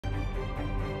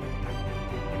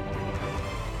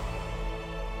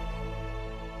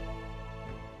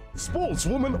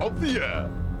Sportswoman of the Year.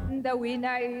 The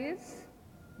winner is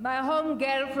my home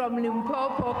girl from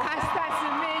Limpopo,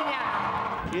 Semenya.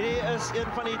 Hierdie is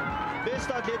een van die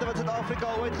beste atlete wat Suid-Afrika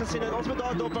ooit gesien het. Ons moet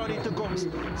daar dophou in die toekoms.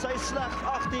 Sy is slegs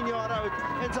 18 jaar oud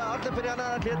en sy hardloop vir die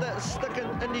ander atlete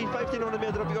stikkend in die 1500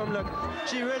 meter op die oomblik.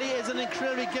 She really is an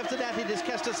incredibly gifted athlete, this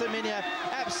Semenya.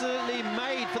 Absolutely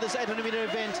made for this 800 meter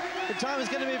event. The time is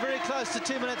going to be very close to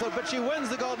 2 minutes, but she wins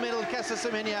the gold medal,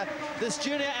 Semenya, this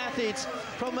junior athlete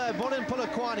from Bonin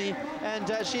Polokwane, and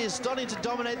she is starting to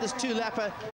dominate this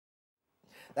two-lapper.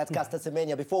 That's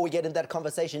Semenya. Before we get into that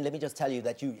conversation, let me just tell you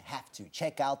that you have to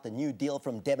check out the new deal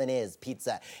from Debonair's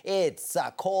Pizza. It's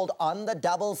called On the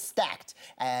Double Stacked,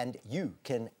 and you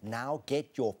can now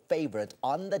get your favorite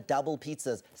On the Double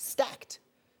pizzas stacked.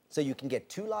 So you can get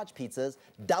 2 large pizzas,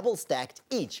 double stacked,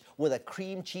 each with a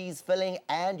cream cheese filling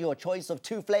and your choice of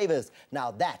 2 flavors.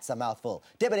 Now that's a mouthful.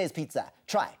 Debonair's Pizza.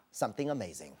 Try something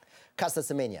amazing.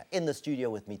 Semenya in the studio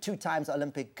with me, 2 times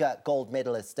Olympic gold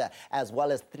medalist, as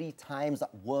well as 3 times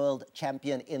world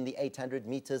champion in the 800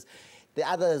 meters. The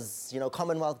others, you know,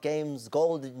 Commonwealth Games,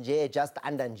 gold nje, just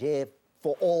under nje,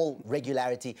 for all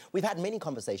regularity. We've had many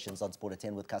conversations on Sport at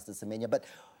 10 with Semenya, but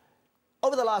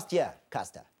over the last year,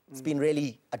 it's been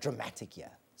really a dramatic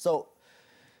year. So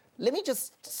let me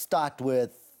just start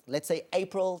with, let's say,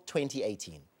 April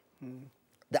 2018.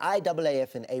 The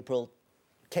IAAF in April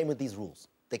came with these rules.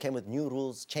 They came with new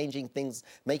rules, changing things,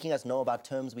 making us know about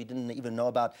terms we didn't even know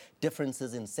about,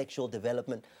 differences in sexual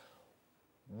development.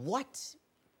 What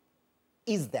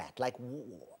is that? Like,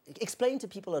 explain to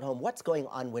people at home what's going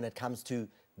on when it comes to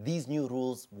these new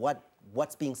rules,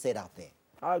 what's being said out there.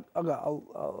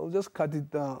 I'll just cut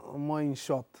it more in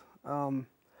short.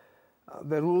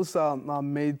 The rules are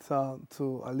made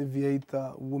to alleviate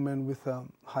women with a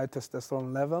high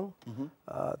testosterone level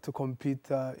to compete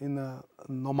in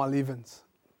normal events.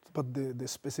 But they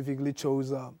specifically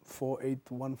chose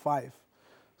 4815,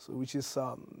 so which is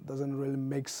doesn't really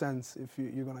make sense if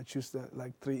you're gonna choose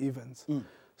like 3 events.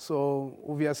 So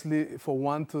obviously, for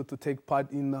one to take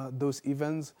part in those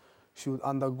events, she would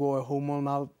undergo a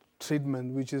hormonal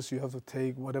treatment, which is you have to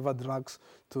take whatever drugs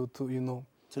to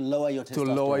lower your testosterone.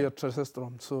 To lower your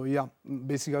testosterone. So yeah,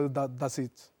 basically that's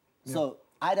it. Yeah. So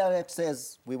IAAF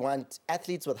says we want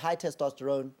athletes with high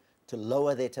testosterone to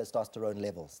lower their testosterone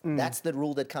levels. That's the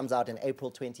rule that comes out in April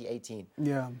 2018.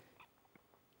 Yeah.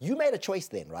 You made a choice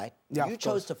then, right? Yeah, you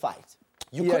chose to fight.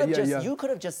 You could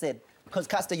have just said, because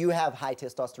you have high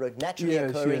testosterone naturally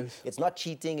occurring. Yes. It's not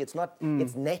cheating. It's not.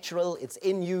 It's natural. It's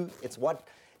in you. It's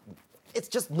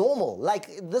just normal.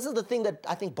 Like, this is the thing that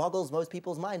I think boggles most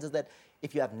people's minds, is that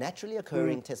if you have naturally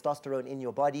occurring testosterone in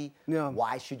your body,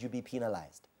 why should you be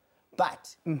penalized?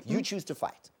 But you choose to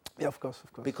fight. Yeah, of course.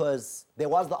 Because there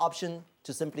was the option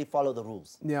to simply follow the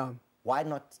rules. Yeah. Why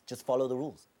not just follow the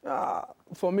rules?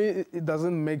 For me, it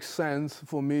doesn't make sense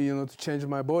for me, to change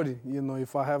my body.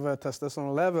 If I have a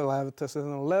testosterone level, I have a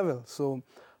testosterone level. So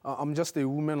I'm just a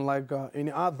woman like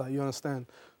any other, you understand?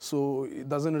 So it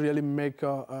doesn't really make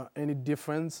any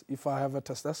difference if I have a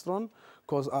testosterone,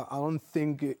 because I don't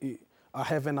think I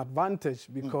have an advantage,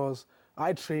 because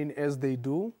I train as they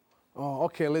do.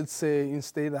 Okay, let's say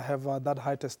instead I have that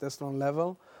high testosterone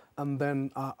level, and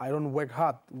then I don't work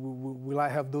hard. Will I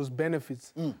have those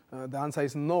benefits? The answer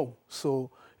is no.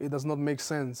 So it does not make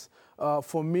sense.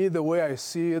 For me, the way I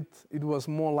see it, it was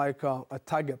more like a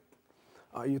target.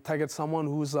 You target someone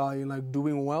who's like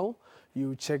doing well.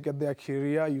 You check at their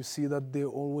career, you see that they're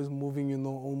always moving,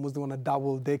 almost on a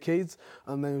double decades,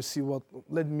 and then you see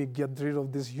let me get rid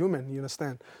of this human, you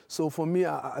understand? So for me,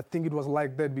 I think it was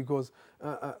like that, because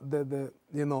the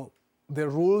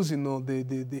rules,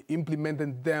 they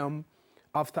implemented them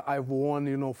after I've won,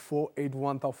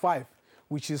 4-8-1-5,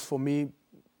 which is for me,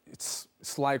 it's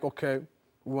like, okay,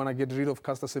 we want to get rid of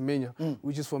Semenya,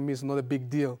 which is for me, it's not a big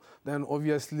deal. Then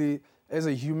obviously, as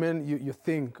a human, you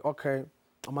think, okay,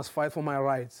 I must fight for my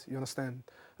rights, you understand?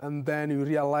 And then you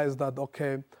realize that,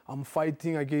 okay, I'm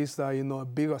fighting against, a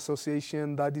big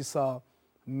association that is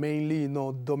mainly,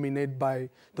 dominated by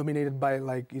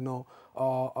like,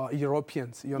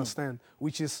 Europeans, you understand?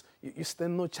 Which is, you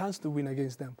stand no chance to win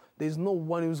against them. There's no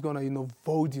one who's gonna,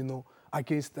 vote,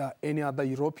 against any other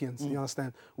Europeans, you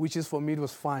understand? Which is, for me, it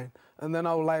was fine. And then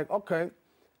I was like, okay,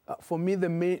 for me, the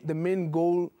main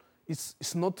goal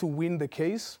is not to win the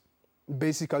case,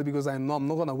 basically, because I know I'm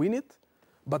not gonna win it.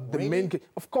 But the main case,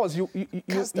 of course, you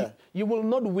will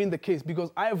not win the case,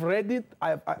 because I've read it.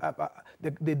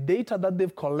 The data that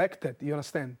they've collected, you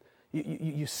understand?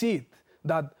 You see it,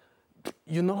 that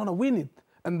you're not gonna win it.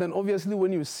 And then obviously,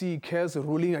 when you see CARES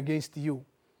ruling against you,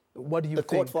 what do you think?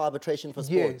 The Court for Arbitration for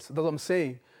Sport. Yes, that's what I'm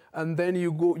saying. And then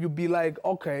you be like,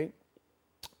 okay,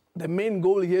 the main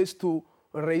goal here is to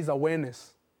raise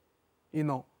awareness,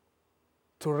 to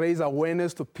raise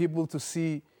awareness to people to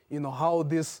see, how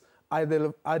this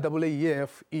IAAF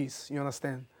is, you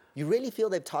understand? You really feel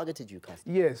they've targeted you, Casta?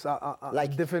 Yes,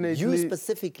 like definitely. You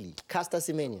specifically, Casta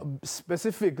Semenya?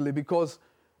 Specifically, because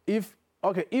if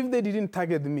they didn't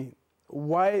target me,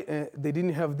 why they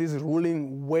didn't have this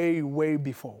ruling way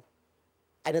before?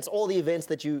 And it's all the events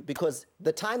that because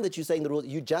the time that you're saying the rule,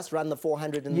 you just ran the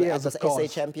 400 at the SA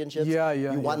Championships.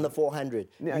 You won the 400.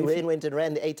 Yeah, you then went and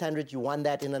ran the 800. You won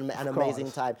that in an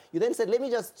amazing time. You then said, let me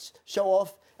just show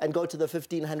off and go to the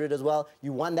 1500 as well.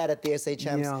 You won that at the SA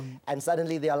Champs. Yeah. And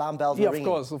suddenly the alarm bells were ringing.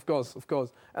 Of course.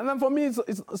 And then for me,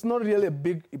 it's not really a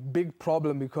big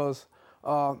problem, because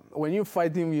when you're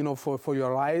fighting, for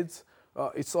your rights,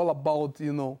 it's all about,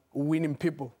 winning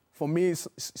people. For me,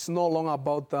 it's no longer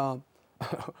about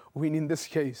winning this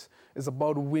case. It's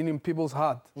about winning people's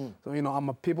heart. So, I'm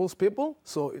a people's people,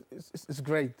 so it's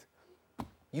great.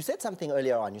 You said something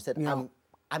earlier on. You said, I'm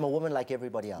a woman like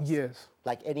everybody else. Yes.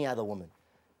 Like any other woman.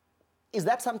 Is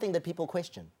that something that people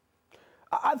question?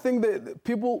 I think that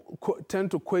people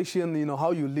tend to question,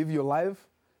 how you live your life,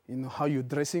 how you're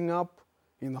dressing up,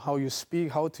 how you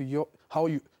speak, how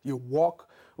you walk,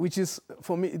 which is,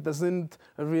 for me, it doesn't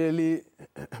really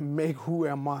make who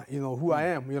am I, who I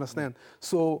am, you understand?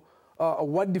 So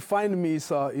what defined me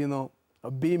is,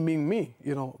 being me,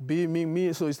 being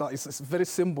me. So it's very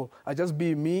simple. I just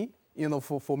be me,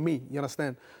 for me, you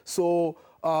understand? So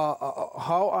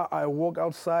how I walk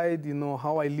outside,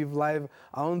 how I live life,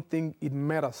 I don't think it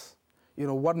matters.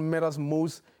 What matters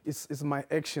most is my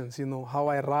actions, how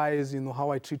I rise, how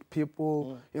I treat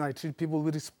people, I treat people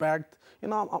with respect.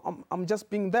 I'm just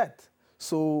being that.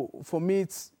 So for me,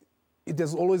 it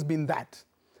has always been that,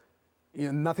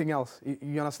 nothing else,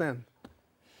 you understand?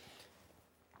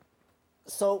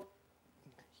 So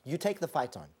you take the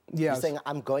fight on. Yes. You're saying,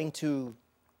 I'm going to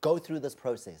go through this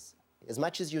process. As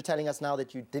much as you're telling us now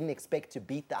that you didn't expect to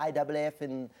beat the IAAF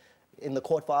in the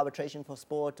court for arbitration for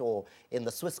sport or in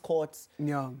the Swiss courts,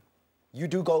 you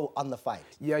do go on the fight.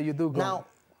 Yeah, you do go. Now,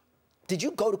 did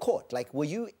you go to court? Like, were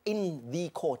you in the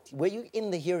court? Were you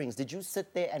in the hearings? Did you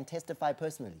sit there and testify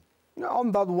personally?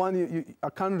 On that one, I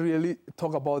can't really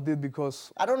talk about it,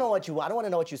 because I don't want to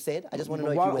know what you said. I just want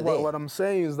to know if you were there. What I'm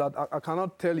saying is that I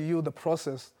cannot tell you the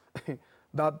process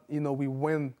that we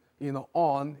went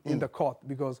on in the court,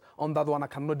 because on that one I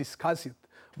cannot discuss it.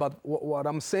 But what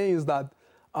I'm saying is that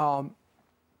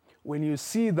when you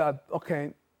see that,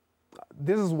 okay,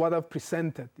 this is what I've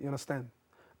presented, you understand,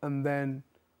 and then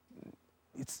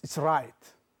it's right,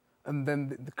 and then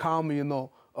the calm,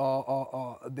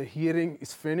 the hearing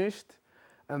is finished,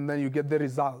 and then you get the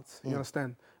results, you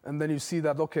understand, and then you see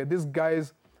that, okay, these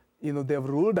guys, they've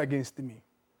ruled against me,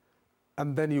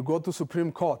 and then you go to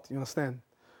Supreme Court, you understand,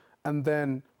 and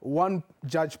then one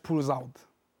judge pulls out.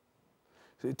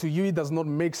 So to you, it does not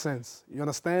make sense, you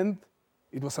understand?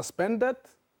 It was suspended,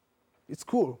 it's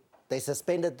cool. They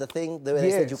suspended the thing,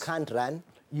 they said you can't run.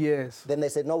 Yes. Then they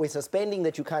said, no, we're suspending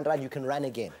that you can't run, you can run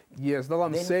again. Yes, that's what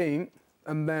I'm saying.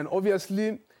 And then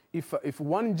obviously, if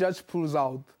one judge pulls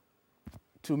out,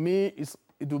 to me,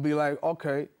 it will be like,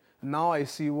 okay, now I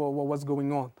see what's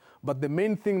going on. But the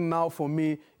main thing now for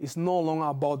me is no longer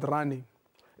about running.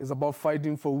 It's about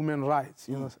fighting for women's rights,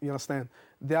 you understand?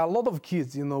 There are a lot of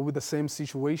kids, with the same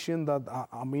situation that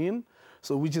I'm in,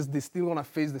 so which is they're still gonna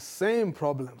face the same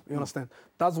problem, you understand?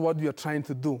 That's what we are trying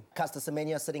to do. Casta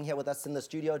Semenya sitting here with us in the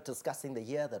studio discussing the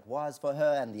year that was for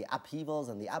her and the upheavals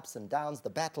and the ups and downs, the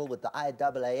battle with the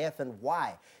IAAF and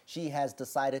why she has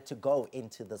decided to go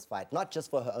into this fight, not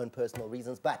just for her own personal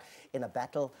reasons, but in a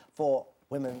battle for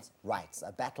women's rights,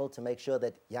 a battle to make sure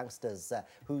that youngsters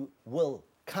who will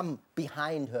come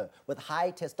behind her with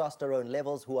high testosterone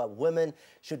levels, who are women,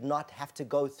 should not have to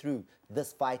go through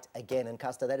this fight again. And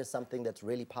Casta, that is something that's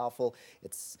really powerful.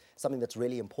 It's something that's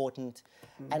really important.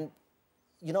 And,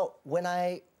 when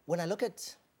I look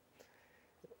at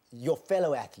your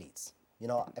fellow athletes,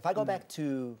 if I go back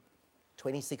to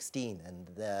 2016 and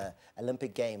the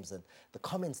Olympic Games and the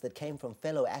comments that came from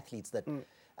fellow athletes that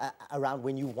around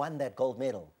when you won that gold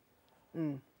medal,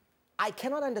 I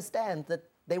cannot understand that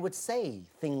they would say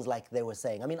things like they were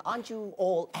saying. I mean, aren't you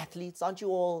all athletes? Aren't you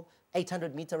all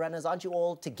 800-meter runners? Aren't you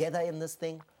all together in this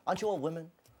thing? Aren't you all women?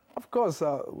 Of course,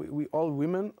 we all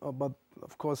women, but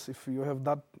of course, if you have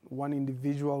that one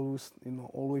individual who's,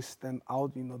 always stand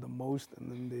out, the most,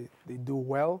 and then they do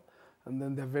well, and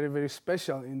then they're very, very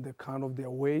special in the kind of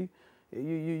their way,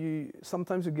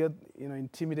 sometimes you get,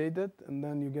 intimidated, and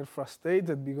then you get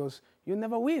frustrated because you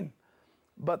never win.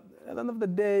 But at the end of the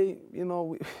day,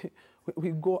 we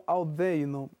we go out there, you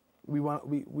know,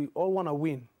 we all want to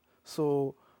win.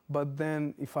 So, but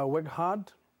then if I work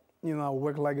hard, you know, I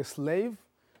work like a slave,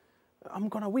 I'm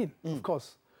going to win, of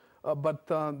course. But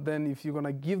then if you're going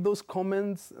to give those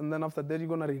comments and then after that you're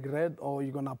going to regret or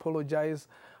you're going to apologize,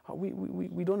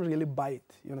 we don't really bite,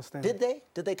 you understand? Did they?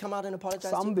 Did they come out and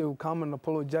apologize? Some they will come and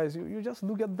apologize. You just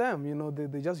look at them, you know,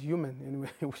 they're just human. Anyway,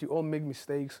 we all make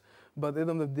mistakes. But at the end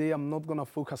of the day, I'm not going to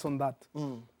focus on that.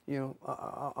 You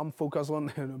know, I'm focused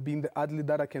on being the athlete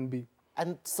that I can be.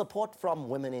 And support from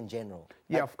women in general.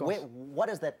 Yeah, of course. What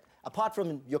is that? Apart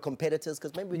from your competitors,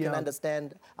 because maybe we can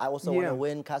understand, I also want to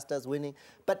win, Casta's winning.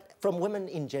 But from women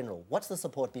in general, what's the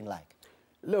support been like?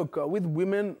 Look, with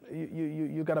women,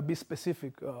 you got to be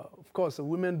specific. Of course,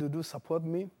 women do support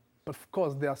me. But of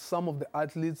course, there are some of the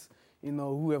athletes, you know,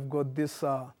 who have got this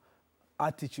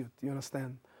attitude, you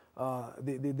understand?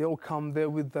 They all come there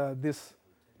with this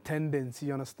tendency,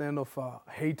 you understand, of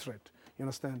hatred, you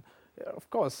understand? Of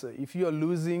course, if you are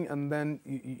losing and then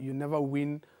you never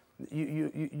win,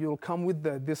 you'll come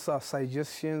with these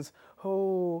suggestions.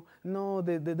 Oh, no,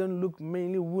 they don't look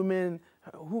mainly women.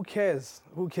 Who cares?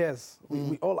 Who cares?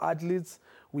 We all athletes.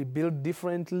 We build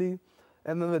differently. At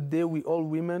the end of the day, we all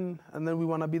women, and then we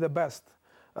want to be the best.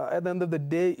 At the end of the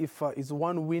day, if it's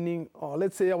one winning, or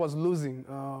let's say I was losing,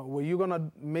 were you going to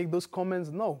make those comments?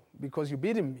 No, because you're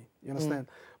beating me, you understand?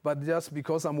 But just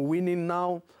because I'm winning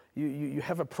now, you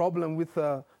have a problem with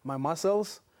my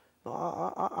muscles.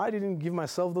 I didn't give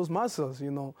myself those muscles, you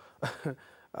know.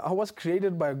 I was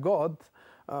created by God,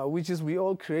 which is we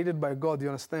all created by God, you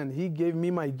understand? He gave me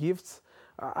my gifts.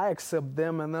 I accept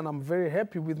them, and then I'm very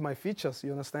happy with my features,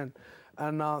 you understand?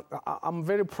 And I'm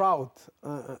very proud,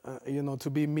 you know, to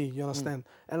be me, you understand?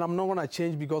 And I'm not going to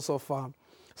change because of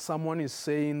someone is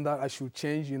saying that I should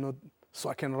change, you know, so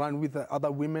I can run with the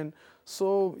other women.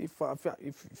 So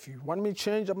if you want me to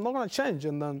change, I'm not going to change.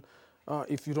 And then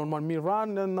if you don't want me to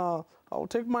run, then I'll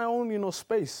take my own, you know,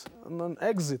 space and then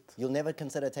exit. You'll never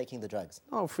consider taking the drugs?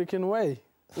 No freaking way.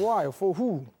 Why? For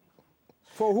who?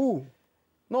 For who?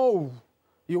 No.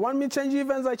 You want me to change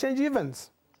events, I change events.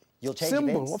 You'll change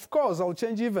Simple. events? Of course, I'll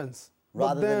change events.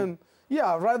 Rather but then, than...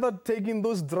 yeah, rather taking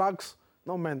those drugs.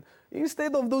 No, man.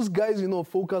 Instead of those guys, you know,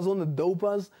 focus on the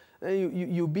dopers,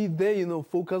 and you be there, you know,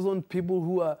 focus on people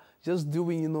who are just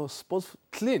doing, you know, sports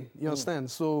clean, you understand?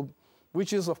 So,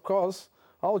 which is, of course,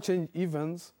 I'll change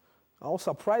events. I'll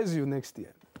surprise you next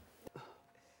year.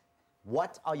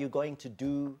 What are you going to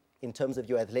do in terms of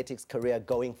your athletics career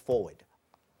going forward?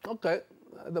 Okay.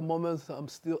 At the moment, I'm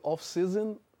still off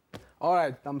season. All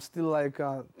right, I'm still like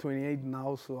 28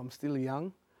 now, so I'm still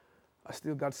young. I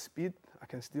still got speed. I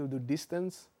can still do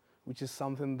distance, which is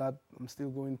something that I'm still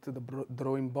going to the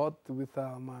drawing board with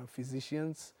my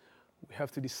physicians. We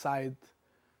have to decide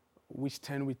which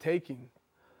turn we're taking.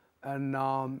 And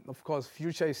of course,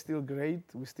 future is still great.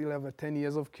 We still have 10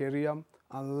 years of career,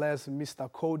 unless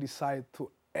Mr. Cole decides to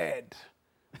add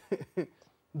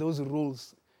those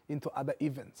rules into other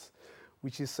events,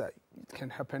 which is, it can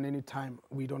happen anytime,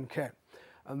 we don't care.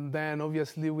 And then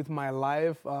obviously with my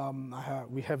life,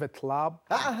 we have a club.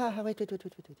 Wait.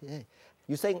 Hey.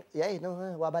 You're saying, yeah, no,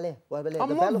 wabale.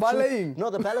 I'm not balleting. No,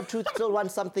 the Bell of Truth still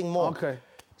wants something more. Okay.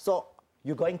 So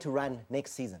you're going to run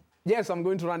next season? Yes, I'm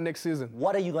going to run next season.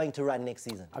 What are you going to run next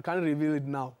season? I can't reveal it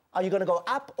now. Are you going to go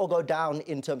up or go down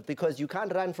in terms, because you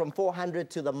can't run from 400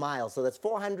 to the mile. So that's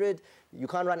 400, you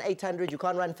can't run 800, you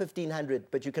can't run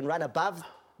 1500, but you can run above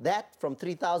that from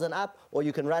 3,000 up, or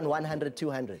you can run 100,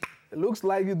 200. It looks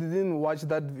like you didn't watch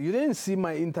that. You didn't see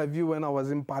my interview when I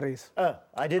was in Paris.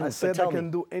 I didn't. I said I can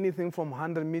me. do anything from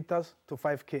 100 meters to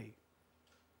 5K.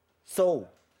 So,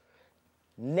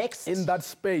 in that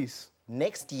space.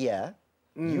 Next year,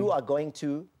 you are going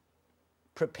to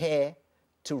prepare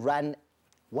to run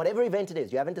whatever event it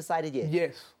is. You haven't decided yet?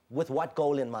 Yes. With what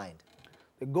goal in mind?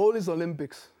 The goal is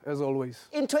Olympics, as always.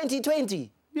 In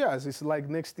 2020? Yes, it's like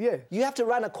next year. You have to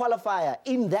run a qualifier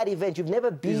in that event. You've never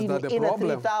been in a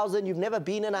 3,000. You've never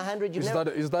been in 100.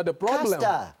 Is that the problem?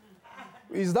 Casta.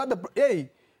 Is that the... Hey,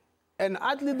 an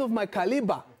athlete of my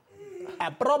caliber,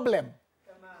 a problem.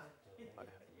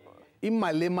 In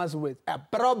my layman's words, a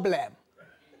problem.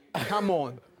 Come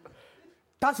on.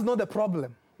 That's not the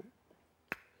problem.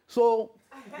 So,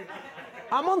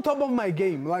 I'm on top of my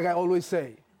game, like I always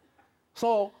say.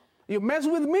 So, you mess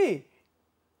with me,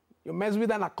 you mess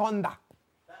with anaconda.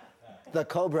 The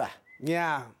cobra.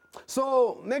 Yeah.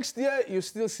 So, next year, you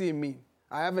still see me.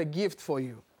 I have a gift for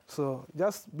you. So,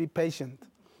 just be patient.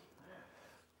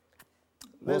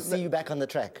 We'll see you back on the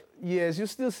track. Yes, you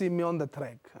still see me on the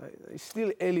track. It's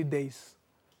still early days.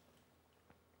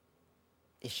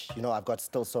 You know, I've got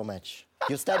still so much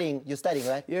You're studying,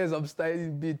 right? Yes, I'm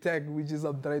studying B.Tech, which is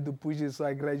I'm trying to push it so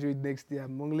I graduate next year.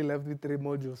 I'm only left with 3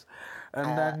 modules.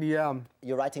 And then, yeah.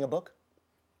 You're writing a book?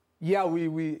 Yeah,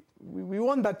 we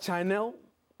want that channel.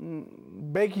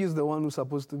 Becky is the one who's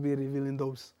supposed to be revealing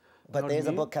those. But there's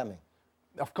a book coming.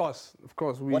 Of course.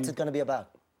 What's it going to be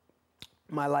about?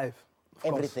 My life.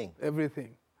 Everything.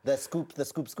 Everything. The scoop.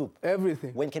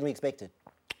 Everything. When can we expect it?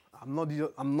 I'm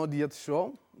not yet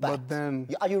sure, but then...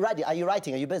 Are you ready? Are you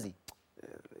writing? Are you busy?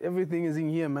 Everything is in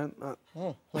here, man.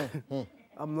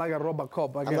 I'm like a rubber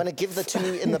cop. I'm going to give the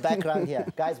 2 in the background here.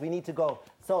 Guys, we need to go.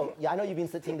 So, yeah, I know you've been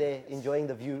sitting there enjoying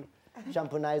the view.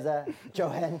 Shampoo-nizer,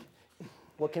 Joanne,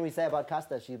 what can we say about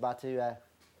Casta? She's about to,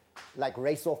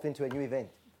 race off into a new event.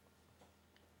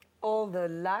 All the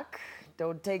luck.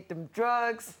 Don't take them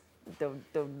drugs. Don't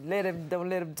let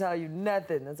him tell you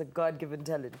nothing. That's a God-given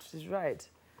talent. She's right.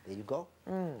 There you go.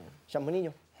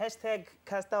 Shampoo-ninyo. Hashtag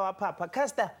Casta wa papa.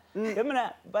 Casta.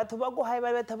 Yomina, batho ba go high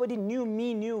ba the new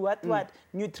me, new what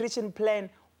nutrition plan.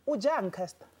 Ujang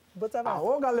Casta. But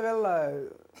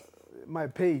my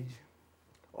page.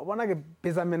 I want to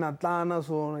pesa menatlana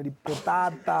so di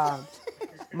potata,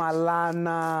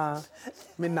 malana,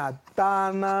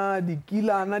 menatana, di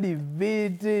kilana, di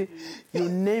vete, you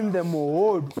name them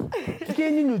all.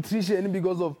 Kenny nutrition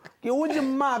because of ke woje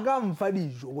magam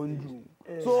fadi jogonju.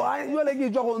 So you like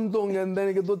it jogondong and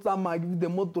then get to sama give the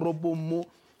motropo mo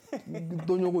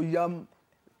tonyo go yam.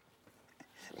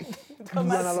 We're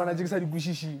going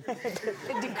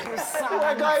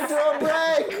to a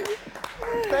break.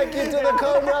 Thank you to the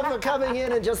Cobra for coming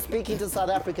in and just speaking to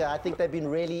South Africa. I think they've been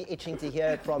really itching to hear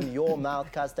it from your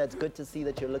mouth, Casta. It's good to see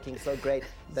that you're looking so great,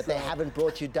 that they haven't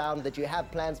brought you down, that you have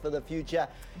plans for the future.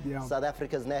 Yeah. South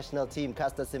Africa's national team,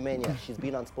 Casta Semenya, she's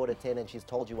been on Sport at 10 and she's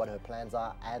told you what her plans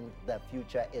are, and the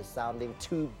future is sounding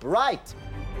too bright.